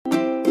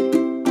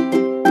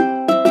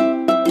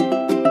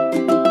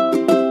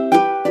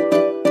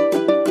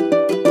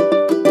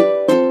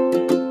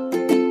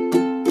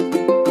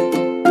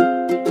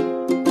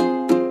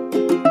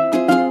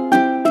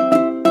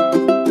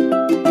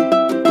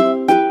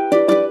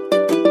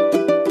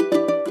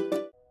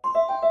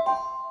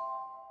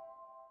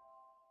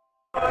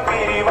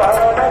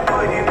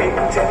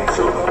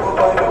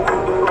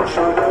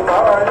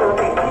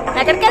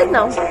right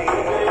now?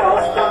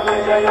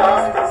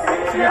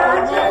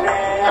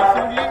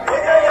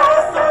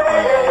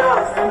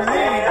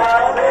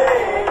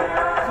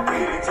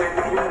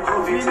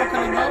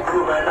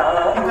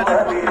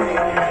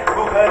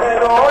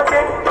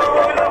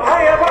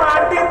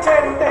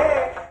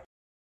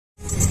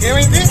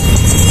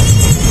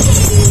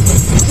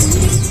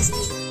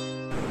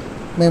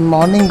 మేము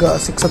morning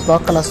 6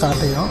 o'clock అలా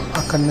start అయ్యాం.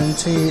 అక్కడి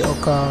నుంచి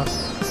ఒక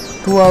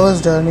 2 hours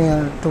journey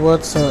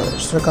towards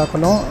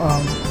Srikakulam.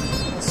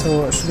 So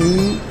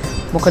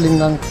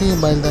శ్రీముఖలింగంకి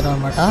బయలుదేరాం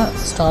అనమాట.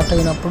 స్టార్ట్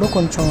అయినప్పుడు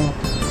కొంచెం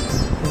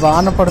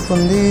వాన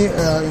పడుతుంది,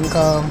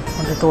 ఇంకా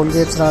అంటే టోల్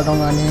గేట్స్ రావడం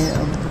కానీ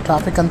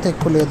ట్రాఫిక్ అంతా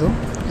ఎక్కువ లేదు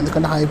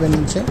ఎందుకంటే హైవే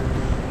నుంచే,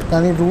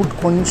 కానీ రూట్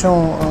కొంచెం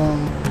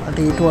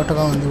అటు ఇటు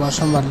అటుగా ఉంది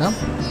వర్షం వల్ల.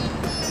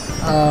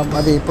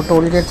 అది ఇప్పుడు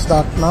టోల్ గేట్స్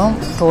దాటినాం.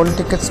 టోల్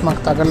టికెట్స్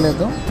మాకు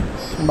తగలలేదు,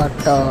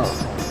 బట్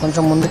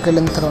కొంచెం ముందుకు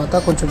వెళ్ళిన తర్వాత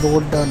కొంచెం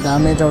రోడ్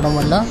డ్యామేజ్ అవ్వడం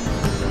వల్ల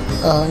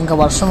ఇంకా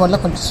వర్షం వల్ల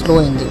కొంచెం స్లో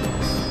అయింది.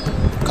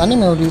 కానీ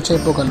మేము రీచ్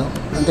అయిపోగలం.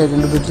 అంటే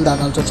 2 బ్రిడ్జ్లు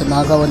దాటాల్సి వచ్చింది,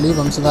 నాగావళి,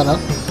 వంశధార.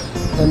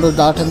 2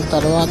 దాటిన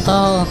తర్వాత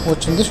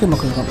వచ్చింది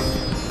శ్రీముఖలింగం.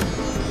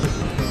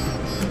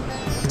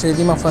 సో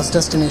ఇది మా ఫస్ట్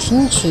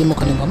డెస్టినేషన్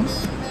శ్రీముఖలింగం.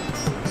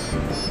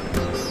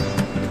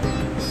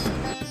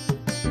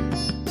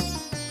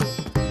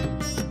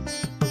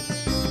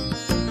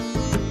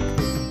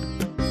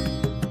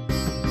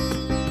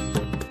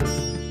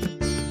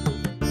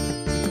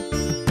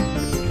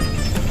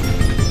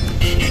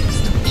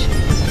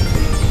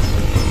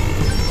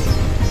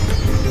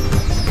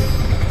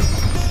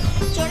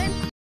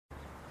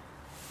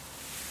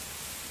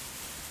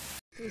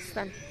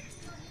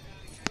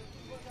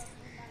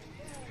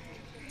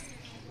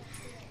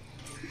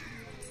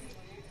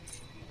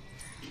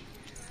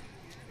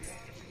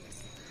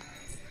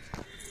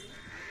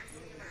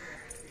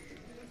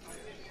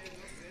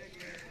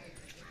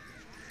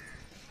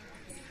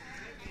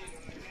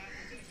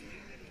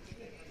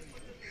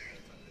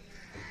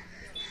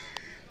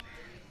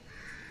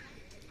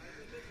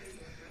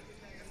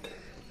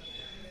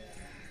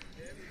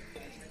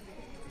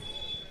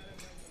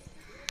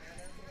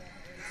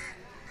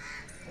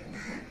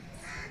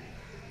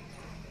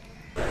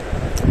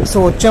 సో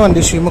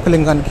వచ్చామండి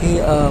శ్రీముఖలింగానికి.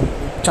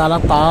 చాలా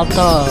పాత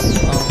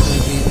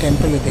ఇది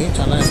టెంపుల్, ఇది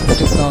చాలా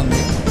ఎస్థెటిక్గా ఉంది.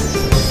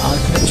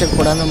 ఆర్కిటెక్చర్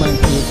కూడా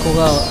మనకి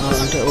ఎక్కువగా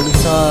అంటే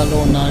ఒడిశాలో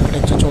ఉన్న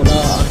ఆర్కిటెక్చర్ చూడ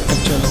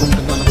ఆర్కిటెక్చర్ ఎలా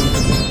ఉంటుందో అలాగే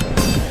ఉంటుంది.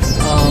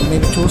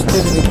 మీరు చూస్తే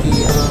దీనికి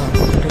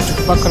అంటే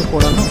చుట్టుపక్కల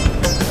కూడాను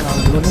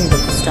అందులోని ఇది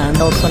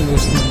స్టాండ్ అవుట్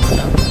కనిపిస్తుంది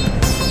అనమాట.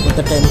 పెద్ద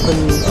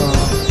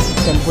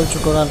టెంపుల్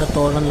చుట్టూరా అంటే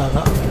తోరణం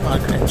లాగా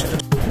ఆర్కిటెక్చర్.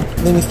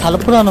 దీని స్థల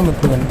పురాణం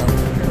ఇప్పుడు వింటాం.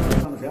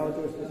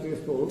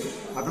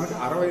 అతనికి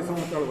 60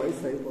 సంవత్సరాల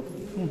వయసు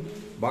అయిపోతుంది.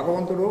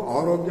 భగవంతుడు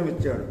ఆరోగ్యం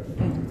ఇచ్చాడు,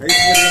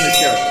 ఐశ్వర్యం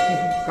ఇచ్చాడు,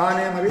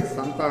 కానీ మరి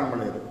సంతానం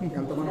లేదు.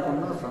 ఎంతమంది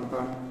ఉన్నా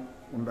సంతానం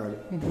ఉండాలి.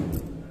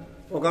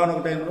 ఒకనొక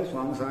టైంలో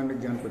స్వామి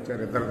సాన్నిధ్యానికి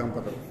వచ్చారు 2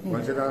 దంపతులు.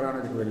 వంశధార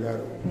నదికి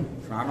వెళ్ళారు,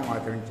 స్నానం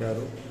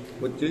ఆచరించారు,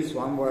 వచ్చి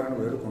స్వామివారిని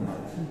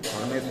వేడుకున్నారు.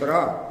 పరమేశ్వర,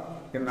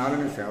 ఇన్నాళ్ళు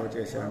నీ సేవ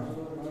చేశాను,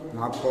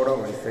 నాకు కూడా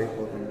వయసు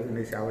అయిపోతుంది,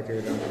 నీ సేవ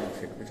చేయడానికి నాకు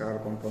శక్తి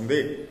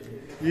చాలుకుంటుంది.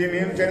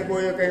 నేను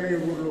చనిపోయాకైనా ఈ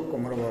ఊళ్ళో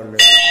కుమ్మరవాడు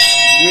లేదు.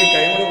 ఈ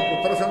టైంలో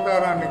పుత్ర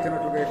సంతానాన్ని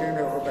ఇచ్చినట్లుగైతే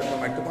నేను పెద్ద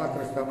మట్టి పాత్ర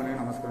ఇస్తామని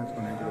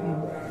నమస్కరించుకునే.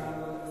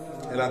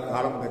 ఇలా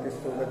కాలం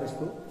గతిస్తూ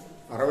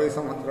 60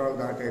 సంవత్సరాలు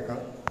దాటాక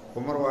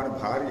కుమ్మరవాడి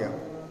భార్య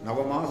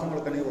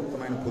నవమాసములకని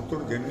ఉత్తమైన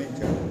పుత్రుడు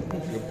జన్మించాడు.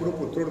 ఎప్పుడు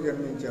పుత్రుడు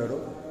జన్మించాడో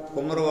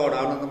కుమ్మరవాడు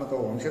ఆనందంతో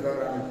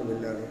వంశధారానికి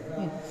వెళ్ళాడు,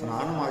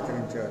 స్నానం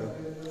ఆచరించాడు,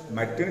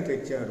 మట్టిని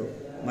తెచ్చాడు,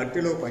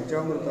 మట్టిలో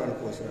పంచామృతాలు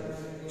పోశాడు,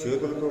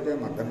 చేతులతోటే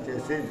మద్దం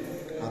చేసి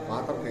ఆ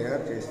పాత్ర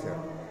తయారు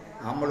చేశాడు,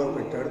 అమ్మలో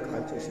పెట్టాడు,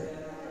 కాల్చేశాడు.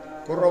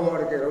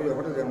 కుర్రవాడికి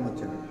 21 జన్మ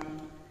వచ్చింది.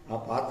 ఆ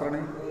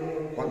పాత్రని,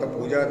 కొంత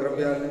పూజా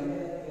ద్రవ్యాన్ని,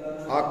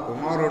 ఆ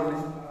కుమారుడిని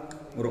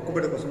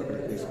మొక్కుబడి కోసం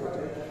ఇక్కడికి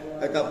తీసుకొచ్చాడు.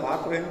 అయితే ఆ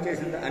పాత్ర ఏం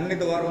చేసింది, అన్ని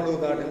ద్వారములు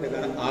దాటింది,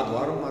 కానీ ఆ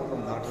ద్వారం మాత్రం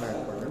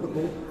దాటలేకపోయింది.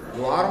 ఎందుకు?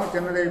 ద్వారం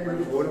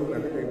చిన్నదైపోయింది, గోళం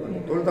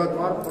పెద్దదైపోయింది. తొలుత ఆ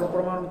ద్వారం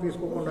పురప్రమాణం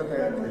తీసుకోకుండా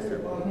తయారు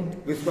చేశాడు.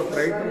 విశ్వ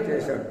ప్రయత్నం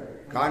చేశాడు,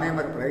 కానీ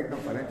మరి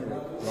ప్రయత్నం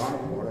ఫలించలేదు,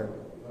 ద్వారం పోలేదు.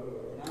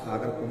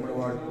 ఆఖరి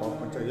కుమ్మరివాడు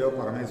కోపం, అయ్యో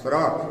పరమేశ్వర,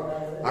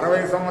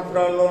 60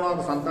 సంవత్సరాల్లో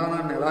నాకు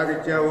సంతానాన్ని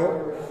ఎలాగిచ్చావో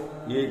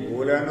ఈ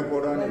గోళాన్ని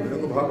కూడా నీ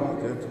వెనుక భాగం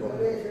చేర్చుకో,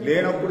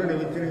 లేనప్పుడు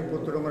నువ్వు ఇచ్చిన ఈ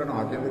పుత్రుడు మరి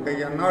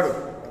నాకెందుకయ్యి అన్నాడు.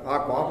 ఆ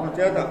కోపం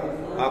చేత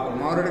ఆ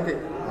కుమారుడికి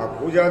ఆ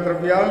పూజా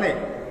ద్రవ్యాల్ని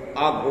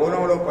ఆ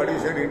గోళంలో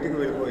పడేసాడు, ఇంటికి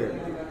వెళ్ళిపోయాడు.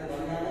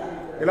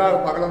 ఇలా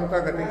పగలంతా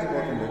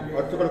గతించిపోతుంది.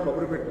 అర్చకులు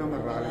కొబ్బరి పెట్టినా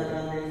మరి రాలేదు.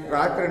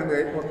 రాత్రి 8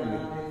 అయిపోతుంది,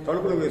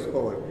 తలుపులు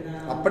వేసుకోవాలి.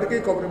 అప్పటికీ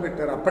కొబ్బరి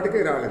పెట్టారు, అప్పటికీ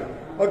రాలేదు.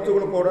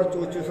 అర్చకులు కూడా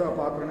చూసి ఆ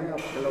పాత్రని ఆ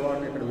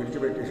పిల్లవాడిని ఇక్కడ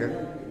విడిచిపెట్టేశారు,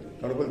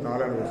 తలుపులు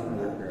తాళాలు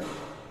వేసుకుని వెళ్ళిపోయారు.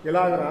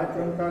 ఇలాగ రాత్రి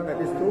అంతా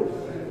గతిస్తూ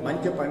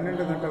మంచి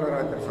 12 గంటల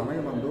రాత్రి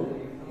సమయం ముందు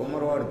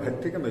కుమ్మరవాడు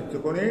భక్తికి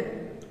మెచ్చుకొని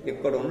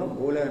ఇక్కడ ఉన్న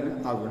గోళాన్ని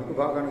ఆ వెనుక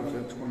భాగానికి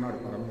చేర్చుకున్నాడు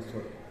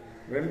పరమేశ్వరుడు.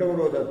 2వ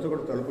రోజు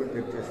అర్చకుడు తలుపులు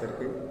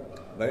తెరిచేసరికి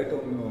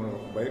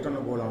బయట ఉన్న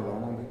గోళం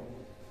లోనుంది.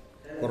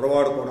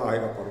 కుర్రవాడు కూడా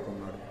హాయిగా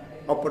పడుకున్నాడు.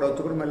 అప్పుడు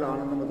అర్చకుడు మళ్ళీ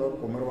ఆనందంతో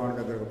కుమ్మరవాడి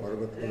దగ్గరకు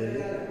పరుగుతుకు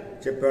వెళ్ళి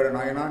చెప్పాడు,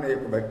 నాయన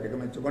నీకు భక్తికి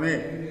మెచ్చుకొని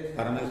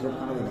పరమేశ్వరుడు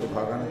తన వెనుక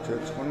భాగాన్ని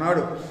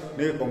చేర్చుకున్నాడు,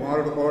 నీ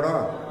కుమారుడు కూడా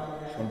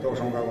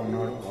సంతోషంగా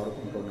ఉన్నాడు,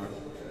 ఆడుకుంటున్నాడు.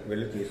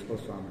 వెళ్ళి తీసుకో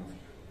స్వామి.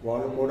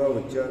 వాళ్ళు కూడా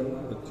వచ్చారు.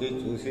 వచ్చి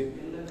చూసి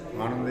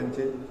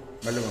ఆనందించి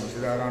మళ్ళీ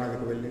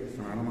వంశధారానికి వెళ్ళి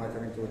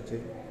స్నానమాచరించి వచ్చి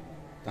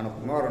తన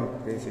కుమారుని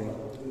తీసి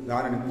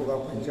దాని నింపుగా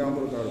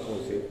పంచామృతాలు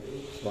పోసి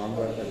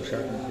స్వామివారికి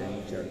అభిషేకం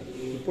చేయించాడు.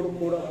 ఇప్పుడు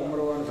కూడా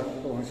కుమ్మరవాణి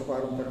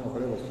వంశపారంపర్యం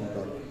ఒకరే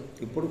వస్తుంటారు.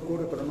 ఇప్పుడు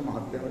కూడా ఇక్కడున్న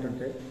మహత్యం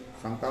ఏమిటంటే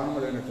సంతానం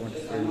లేనటువంటి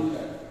స్త్రీలు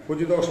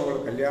కుజదోషం వల్ల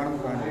కళ్యాణం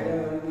కానీ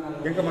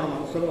ఇంకా మన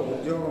మనసులో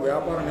ఉద్యోగం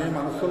వ్యాపారం ఏ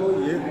మనస్సులో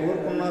ఏ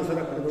కోరుకున్నా సరే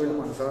అక్కడికి వెళ్ళి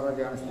మనసారా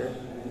ధ్యానిస్తే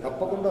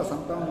తప్పకుండా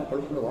సంతానం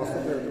కలుపుకుని వాస్తు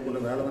జరుగుతుంది.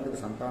 వేల మందికి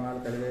సంతానాలు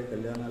కలిగాయి,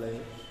 కళ్యాణాలు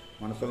అయ్యి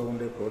మనసులో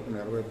ఉండే కోరిక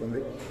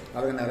నెరవేరుతుంది.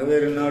 అలాగే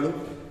నెరవేరినాడు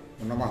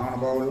ఉన్న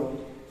మహానుభావులు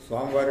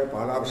స్వామివారికి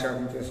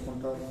పాలాభిషేకం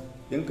చేసుకుంటారు.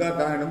 ఇంకా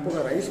దాని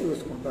నింపుగా రైస్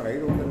వేసుకుంటారు.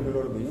 500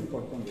 కిలోల బియ్యం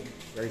పడుతుంది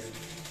రైస్,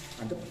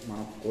 అంటే మన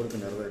కోరిక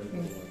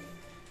నెరవేరుతుంది.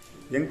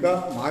 ఇంకా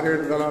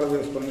మారేడు దళాలు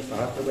వేసుకొని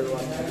సహస్ర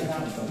బిల్వాన్ని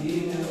తీసుకుంటాం.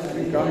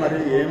 ఇంకా మరి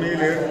ఏమీ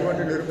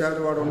లేనటువంటి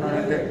నిరుపేదవాడు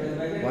ఉన్నాడంటే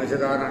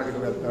వంశధారానికి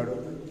వెళ్తాడు,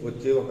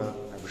 వచ్చి ఒక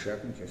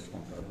అభిషేకం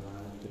చేసుకుంటాడు.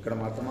 ఇక్కడ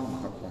మాత్రమే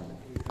మహత్వం.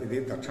 ఇది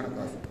దక్షిణ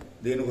కాశీ.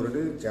 దీని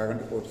గురించి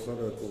చాగంటి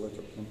కోటేశ్వరరావు ఎక్కువగా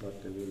చెప్పుకుంటారు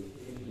టీవీలు,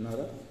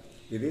 విన్నారా?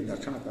 ఇది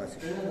దక్షిణ కాశీ.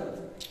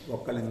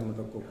 ఒక్క లింగం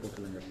తక్కువ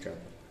కోటిలింగ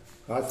క్షేత్రం.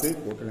 కాశీ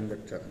కోటిలింగ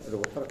క్షేత్రం, ఇది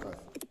ఉత్తర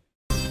కాశీ.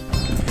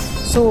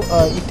 సో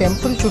ఈ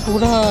టెంపుల్ చుట్టూ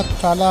కూడా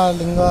చాలా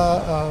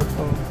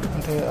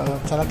అంటే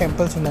చాలా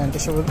టెంపుల్స్ ఉన్నాయంటే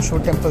శివ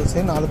టెంపుల్స్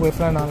 4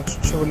 వైపులా 4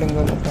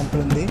 శివలింగం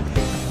టెంపుల్ ఉంది.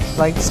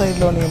 రైట్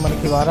సైడ్లోని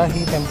మనకి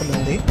వారాహి టెంపుల్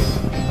ఉంది.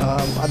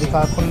 అది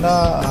కాకుండా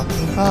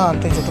ఇంకా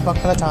అంటే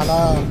చుట్టుపక్కల చాలా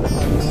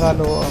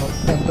లింగాలు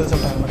టెంపుల్స్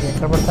ఉంటాయి అన్నమాట.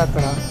 ఎక్కడ పడితే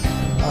అక్కడ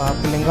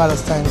లింగాలు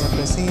వస్తాయని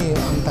చెప్పేసి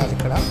అంటారు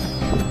ఇక్కడ.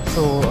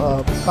 సో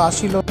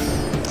కాశీలో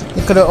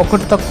ఇక్కడ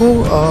ఒకటి తక్కువ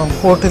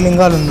 40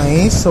 లింగాలు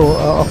ఉన్నాయి. సో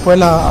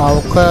ఒకవేళ ఆ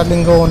ఒక్క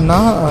లింగం ఉన్నా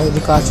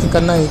ఇది కాశీ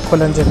కన్నా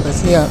ఈక్వల్ అని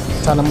చెప్పేసి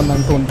చాలామంది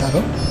అంటూ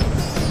ఉంటారు.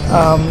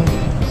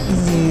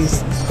 ఈ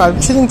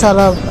స్కల్ప్చరింగ్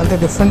చాలా అంటే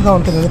డిఫరెంట్గా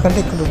ఉంటుంది. ఎందుకంటే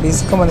ఇక్కడ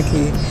బేసిక్గా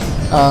మనకి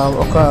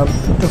ఒక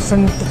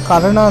డిఫరెంట్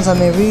కరణాస్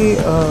అనేవి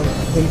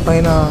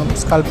దీనిపైన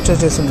స్కల్ప్చర్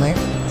చేసి ఉన్నాయి.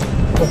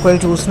 ఒకవేళ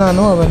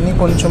చూసినాను అవన్నీ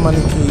కొంచెం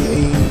మనకి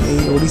ఈ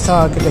Odisha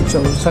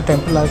architecture, Odisha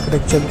temple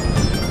architecture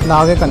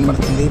లాగే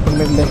కనబడుతుంది. ఇప్పుడు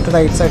మీరు లెఫ్ట్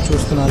రైట్ సైడ్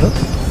చూస్తున్నారు,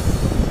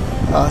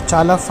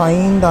 చాలా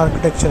ఫైన్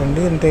ఆర్కిటెక్చర్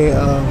అండి. అంటే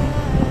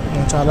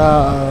చాలా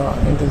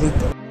ఏంటిది,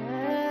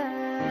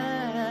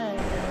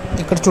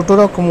 ఇక్కడ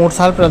చుట్టూరు ఒక 3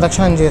 సార్లు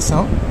ప్రదక్షిణం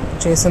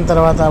చేసిన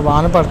తర్వాత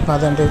వాన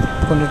పడుతున్నది. అంటే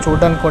కొంచెం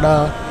చూడడానికి కూడా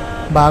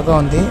బాగా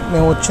ఉంది.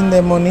 మేము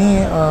వచ్చిందేమోని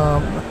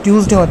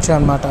ట్యూస్డే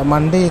వచ్చామన్నమాట.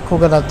 మండే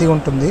ఎక్కువగా రద్దీ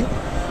ఉంటుంది.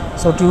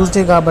 సో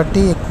ట్యూస్డే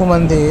కాబట్టి ఎక్కువ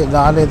మంది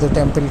రాలేదు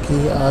టెంపుల్కి.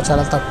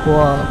 చాలా తక్కువ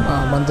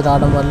మంది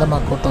రావడం వల్ల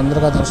మాకు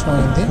తొందరగా దర్శనం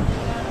అయింది.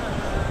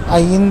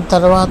 అయిన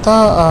తర్వాత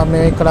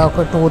మేము ఇక్కడ ఒక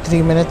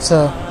 2-3 మినిట్స్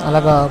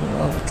అలాగా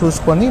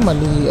చూసుకొని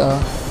మళ్ళీ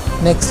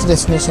నెక్స్ట్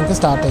డెస్టినేషన్కి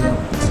స్టార్ట్ అయ్యాం.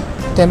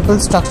 టెంపుల్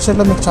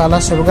స్ట్రక్చర్లో మీకు చాలా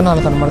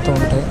శివగణాలు కనబడుతూ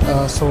ఉంటాయి.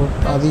 సో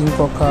అది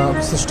ఇంకొక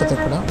విశిష్టత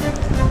ఇక్కడ.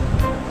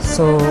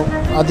 సో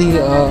అది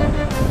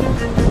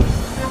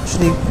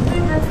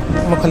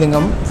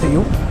శ్రీముఖలింగం ఫర్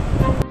యూ.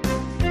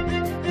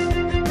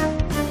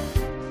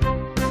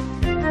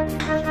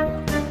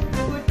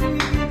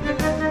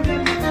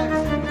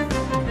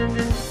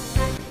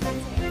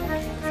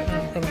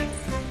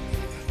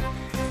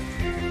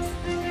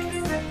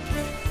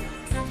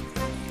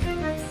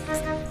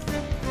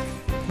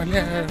 మళ్ళీ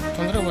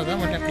తొందరగా పోదా,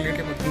 మళ్ళీ అక్కడ లేట్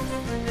అయిపోతుంది.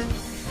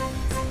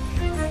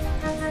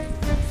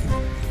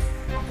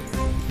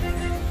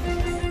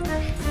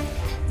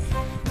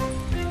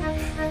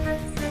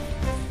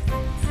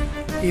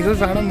 ఈరోజు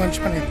రావడం మంచి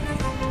పని.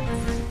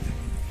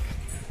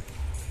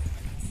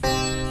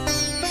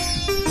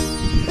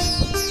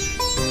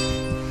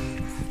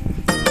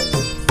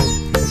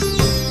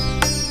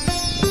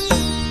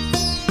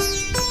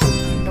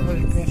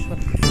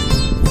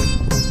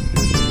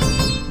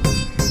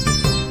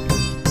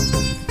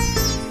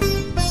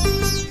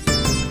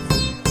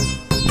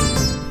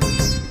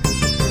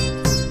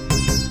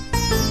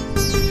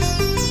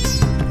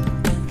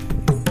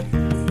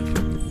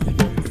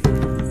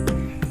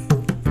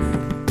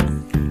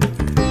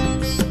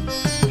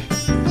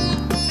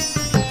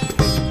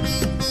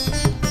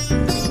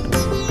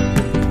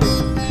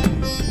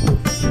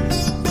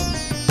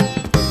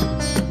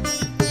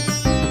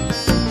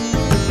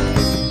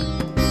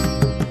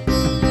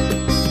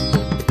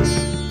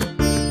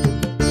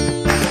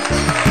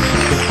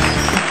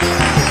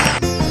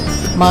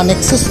 మా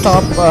next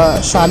stop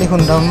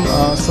Salihundam.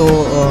 So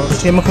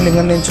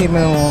Srimukhalingam నుంచి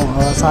మేము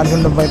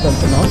సాలిహుండం వైపు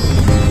వెళ్తున్నాం.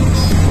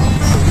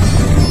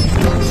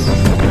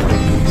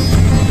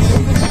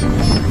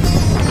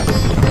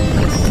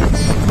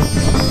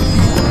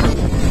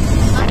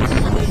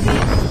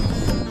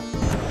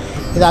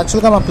 ఇది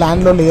యాక్చువల్గా మా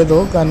ప్లాన్లో లేదు,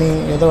 కానీ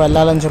ఏదో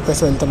వెళ్ళాలని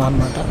చెప్పేసి వెళ్తున్నాం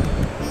అన్నమాట.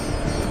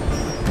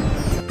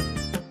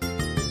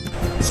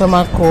 సో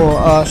మాకు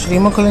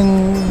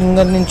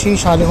శ్రీముఖలింగం నుంచి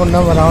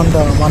సాలిహుండం అరౌండ్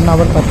 1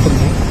 అవర్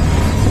పడుతుంది.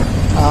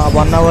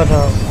 1 అవర్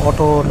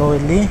ఆటోలో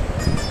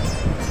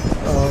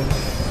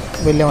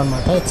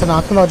వెళ్ళామన్నమాట. It's an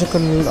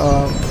archaeological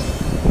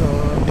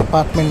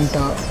department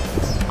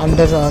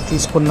under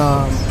తీసుకున్న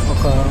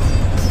ఒక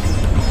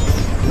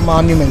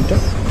monument.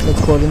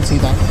 Let's go and see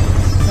that.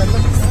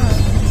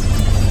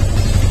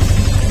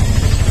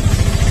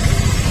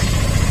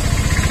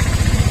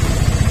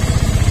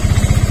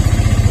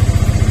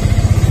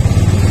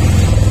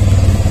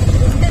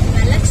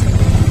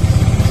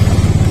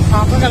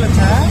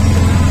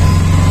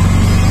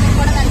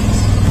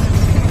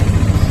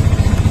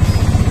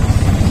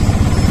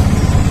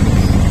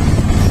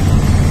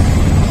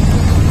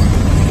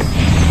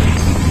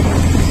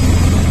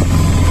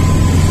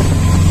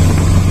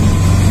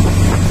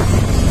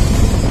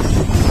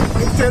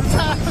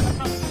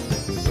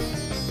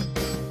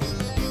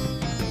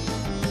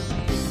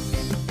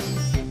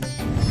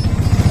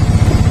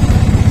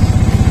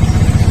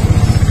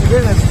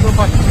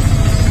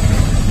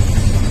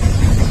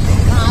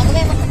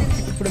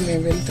 ఇప్పుడు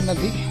మేము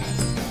వెళ్తున్నది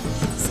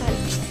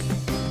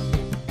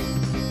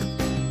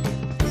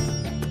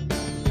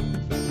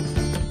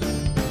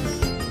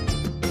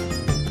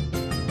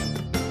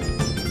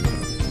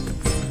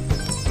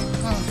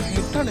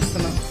ఎట్లా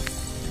నడుస్తున్నాం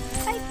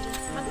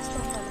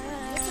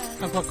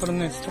నాకు అక్కడ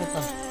ఉంది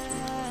స్తూపాలు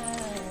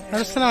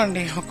నడుస్తున్నాం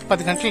అండి. ఒక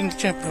 10 గంటల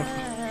నుంచి ఇప్పుడు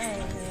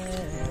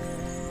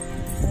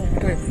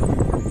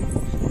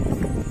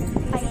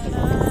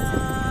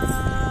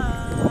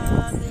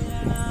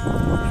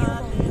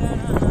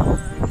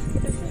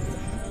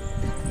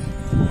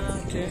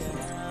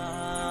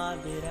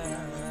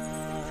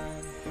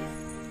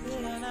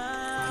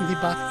the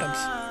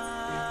bathtubs.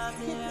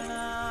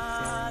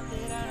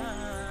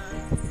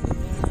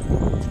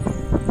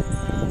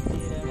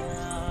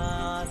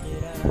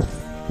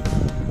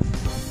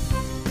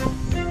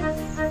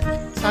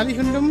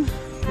 Salihundam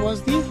was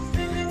the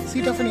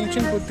seat of an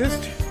ancient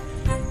Buddhist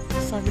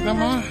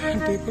Sagadama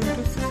temple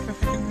to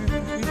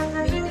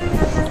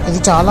ఇది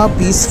చాలా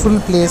పీస్ఫుల్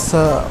ప్లేస్.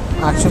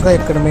 యాక్చువల్గా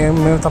ఇక్కడ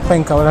మేము తప్ప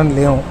ఇంకెవరైనా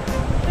లేము.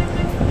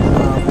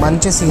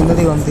 మంచి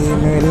సీనరీ ఉంది.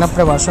 మేము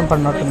వెళ్ళినప్పుడే వర్షం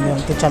పడినట్టుంది.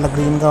 అంటే చాలా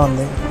గ్రీన్గా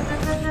ఉంది.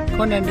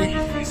 కొండండి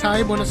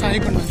సాయి బోలో సాయి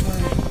కొండ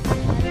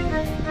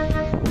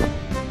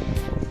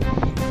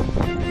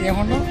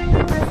ఏమన్నా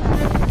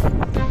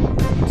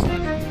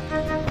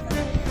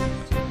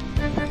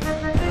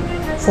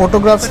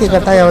ఫోటోగ్రాఫ్స్కి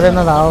గట్టా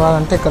ఎవరైనా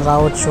రావాలంటే ఇక్కడ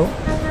రావచ్చు.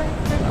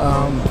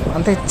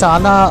 అంటే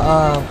చాలా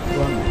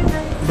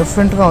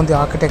డిఫరెంట్గా ఉంది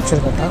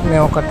ఆర్కిటెక్చర్ గట్టా.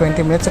 మేము ఒక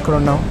 20 minutes ఇక్కడ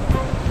ఉన్నాం.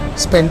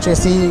 స్పెండ్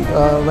చేసి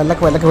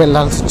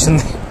వెళ్ళాల్సి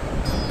వచ్చింది.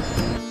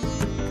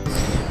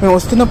 మేము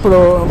వస్తున్నప్పుడు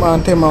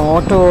అంటే మా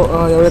ఆటో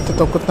ఎవరైతే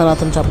తొక్కుతున్నారో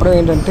అతను చెప్పడం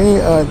ఏంటంటే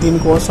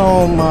దీనికోసం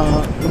మా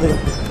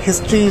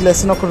హిస్టరీ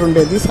లెసన్ ఒకటి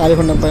ఉండేది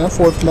సాలిహుండం పైన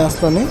 4th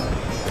క్లాస్లోనే.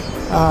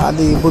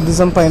 అది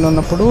బుద్ధిజం పైన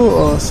ఉన్నప్పుడు.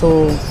 సో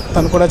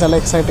తను కూడా చాలా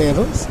ఎక్సైట్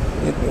అయ్యారు.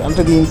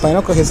 అంటే దీనిపైన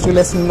ఒక హిస్టరీ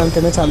లెసన్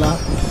అంటేనే చాలా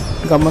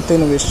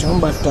గమ్మత్తైన విషయం.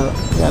 But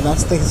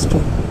that's the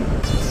history.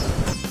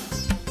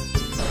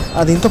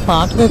 దీంతో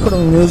పాటుగా ఇక్కడ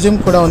మ్యూజియం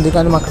కూడా ఉంది.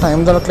 కానీ మాకు టైం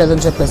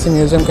దొరకలేదని చెప్పేసి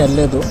మ్యూజియంకి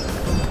వెళ్ళలేదు.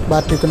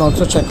 But you can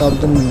also check out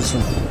the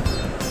museum.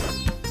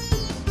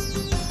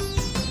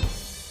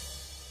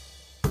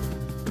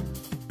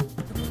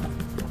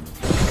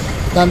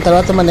 దాని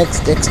తర్వాత మా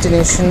నెక్స్ట్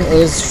డెస్టినేషన్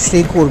ఈజ్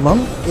Srikurmam.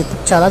 ఇది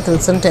చాలా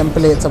తెలిసిన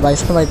temple. It's a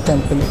Vaishnavite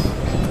temple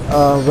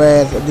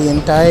wear the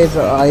entire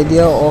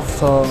idea of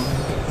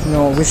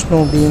Vishnu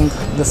being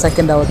the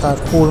second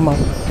Avatar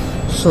Kurmam.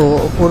 So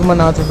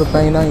కుర్మనాథుడి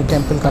పైన ఈ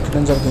టెంపుల్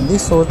కట్టడం జరిగింది.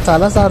 సో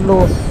చాలాసార్లు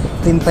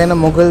దీనిపైన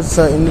మొఘల్స్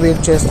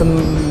ఇన్వేట్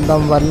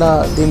చేస్తుండడం వల్ల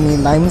దీన్ని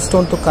లైమ్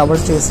స్టోన్తో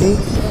కవర్ చేసి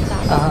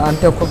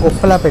అంటే ఒక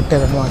గొప్పలా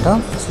పెట్టారనమాట.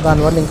 సో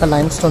దానివల్ల ఇంకా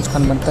లైమ్ స్టోన్స్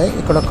కనబడతాయి.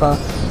 ఇక్కడ ఒక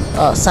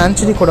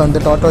sanctuary కూడా ఉంది,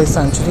 Tortoise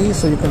sanctuary.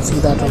 So you can see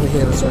that over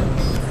here as well.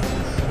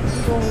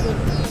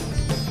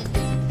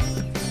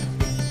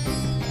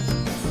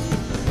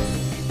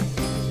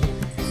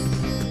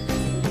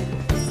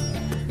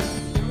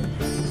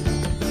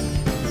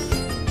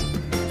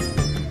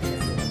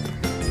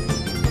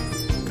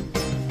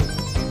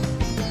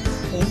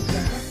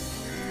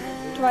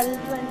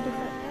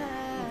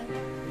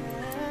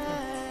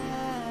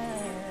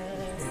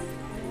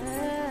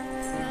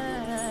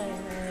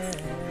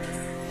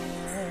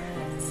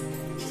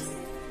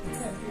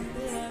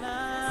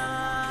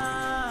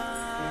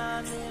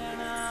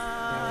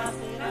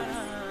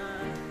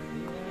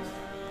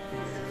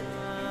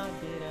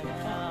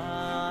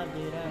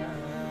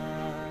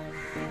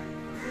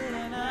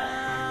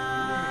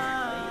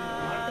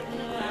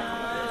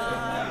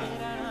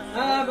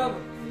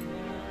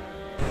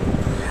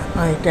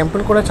 ఈ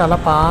టెంపుల్ కూడా చాలా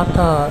పాత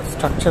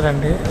స్ట్రక్చర్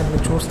అండి.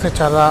 మీరు చూస్తే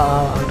చాలా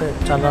అంటే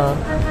చాలా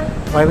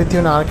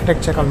వైవిధ్యమైన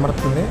ఆర్కిటెక్చర్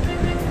కనబడుతుంది.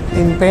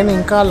 దీనిపైన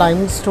ఇంకా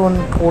లైమ్ స్టోన్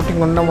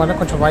కోటింగ్ ఉండడం వల్ల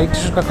కొంచెం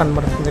వైటిష్గా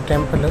కనబడుతుంది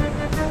టెంపుల్.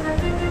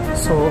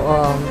 సో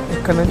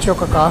ఇక్కడ నుంచి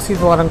ఒక కాశీ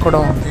ద్వారం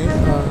కూడా ఉంది.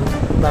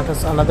 That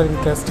is another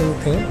interesting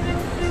thing.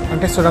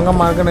 అంటే సురంగ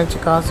మార్గం నుంచి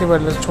కాశీ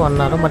వెళ్ళొచ్చు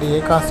అన్నారు. మరి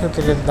ఏ కాశీయో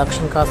తెలియదు,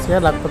 దక్షిణ కాశీయా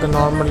లేకపోతే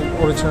నార్మల్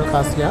ఒరిజినల్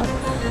కాశీయా.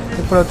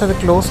 ఇప్పుడైతే అది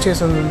క్లోజ్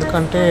చేసింది.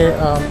 ఎందుకంటే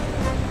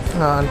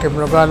అంటే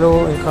మృగాలు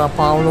ఇంకా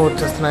పాములు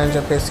వచ్చేస్తున్నాయని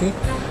చెప్పేసి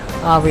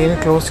ఆ వేని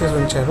క్లోజ్ చేసి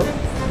ఉంచారు.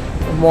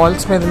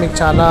 వాల్స్ మీద మీకు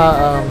చాలా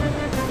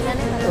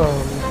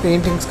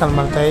పెయింటింగ్స్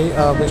కనబడతాయి.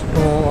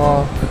 విష్ణు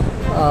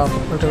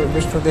అంటే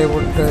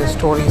విష్ణుదేవుడి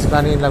స్టోరీస్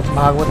కానీ లేకపోతే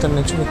భాగవతం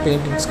నుంచి మీకు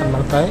పెయింటింగ్స్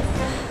కనబడతాయి.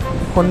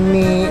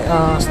 కొన్ని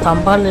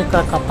స్తంభాలు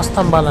ఇక్కడ కప్ప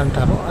స్తంభాలు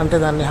అంటారు. అంటే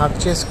దాన్ని హక్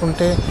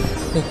చేసుకుంటే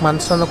మీకు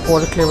మనసులో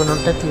కోరికలు ఏమైనా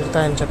ఉంటే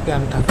తీరుతాయని చెప్పి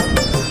అంటారు.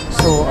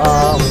 సో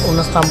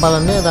ఉన్న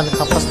స్తంభాలన్నీ దాన్ని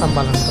కప్ప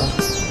స్తంభాలు అంటారు.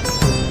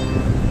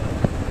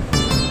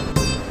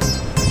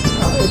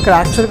 ఇక్కడ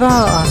యాక్చువల్గా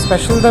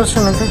స్పెషల్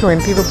దర్శన్ అంటే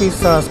 20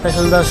 రూపీస్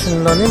స్పెషల్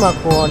దర్శన్లోని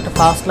మాకు అంటే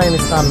ఫాస్ట్ లైన్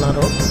ఇస్తా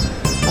అన్నారు.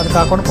 అది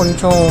కాకుండా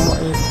కొంచెం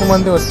ఎక్కువ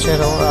మంది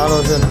వచ్చారు ఆ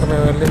రోజు. ఇంకా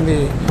మేము వెళ్ళింది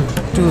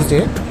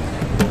ట్యూస్డే.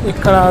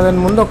 ఇక్కడ దాని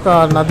ముందు ఒక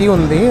నది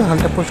ఉంది,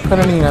 అంటే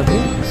పుష్కరిణి నది.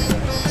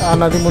 ఆ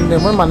నది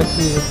ముందేమో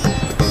మనకి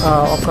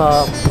ఒక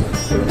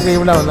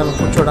రేవులా ఉందని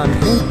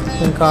కూర్చోడానికి.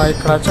 ఇంకా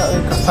ఇక్కడ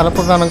స్థల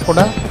పురాణం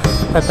కూడా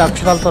పెద్ద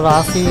అక్షరాలతో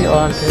రాసి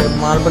అంటే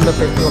మార్బుల్లో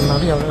పెట్టి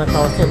ఉన్నారు. ఎవరైనా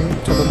కావాల్సి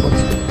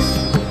చదువుకోవచ్చు.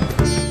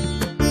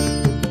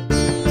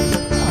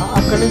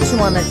 అక్కడి నుంచి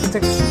మా నెక్స్ట్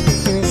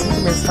డెస్టినేషన్కి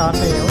మేము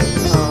స్టార్ట్ అయ్యాము.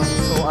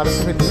 సో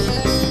అరసవెల్లి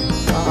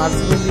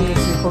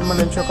శ్రీకుర్మం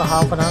నుంచి ఒక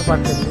హాఫ్ అన్ అవర్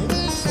పట్టింది.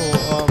 సో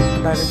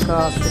డైరెక్ట్గా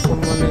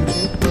శ్రీకుర్మం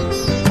నుంచి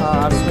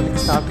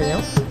అరసవెల్లికి స్టార్ట్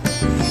అయ్యాం.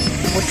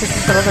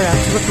 వచ్చేసిన తర్వాత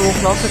యాక్చువల్గా 2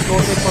 o'clock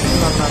క్లోజ్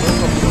అయిపోతుంది అన్నారు.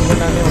 సో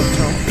ముందుగానే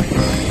వచ్చాం.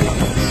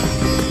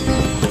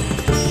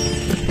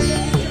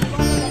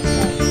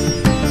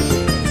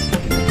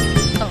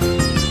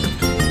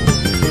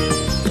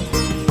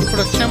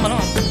 ఇప్పుడు వచ్చాం మనం.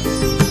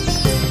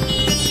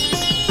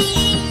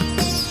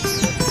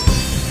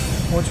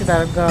 వచ్చి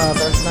డైరెక్ట్గా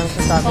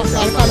దర్శనానికి స్టార్ట్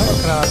అయ్యాం.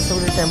 ఇక్కడ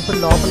అరసవెల్లి టెంపుల్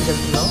లోపలికి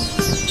వెళ్తున్నాం.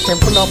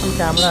 టెంపుల్ లోపల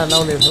కెమెరా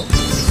అలౌ లేదు.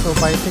 సో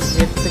బయట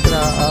గేట్ దగ్గర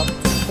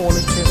ఫోన్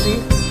ఇచ్చేసి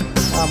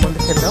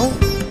ముందుకు వెళ్ళాం.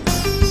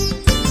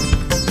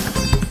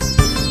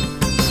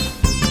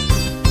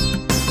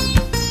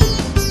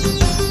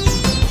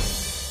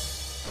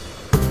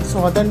 సో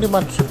అదండి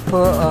మా ట్రిప్.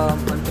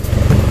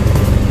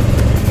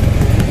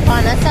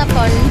 పనస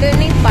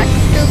పండుని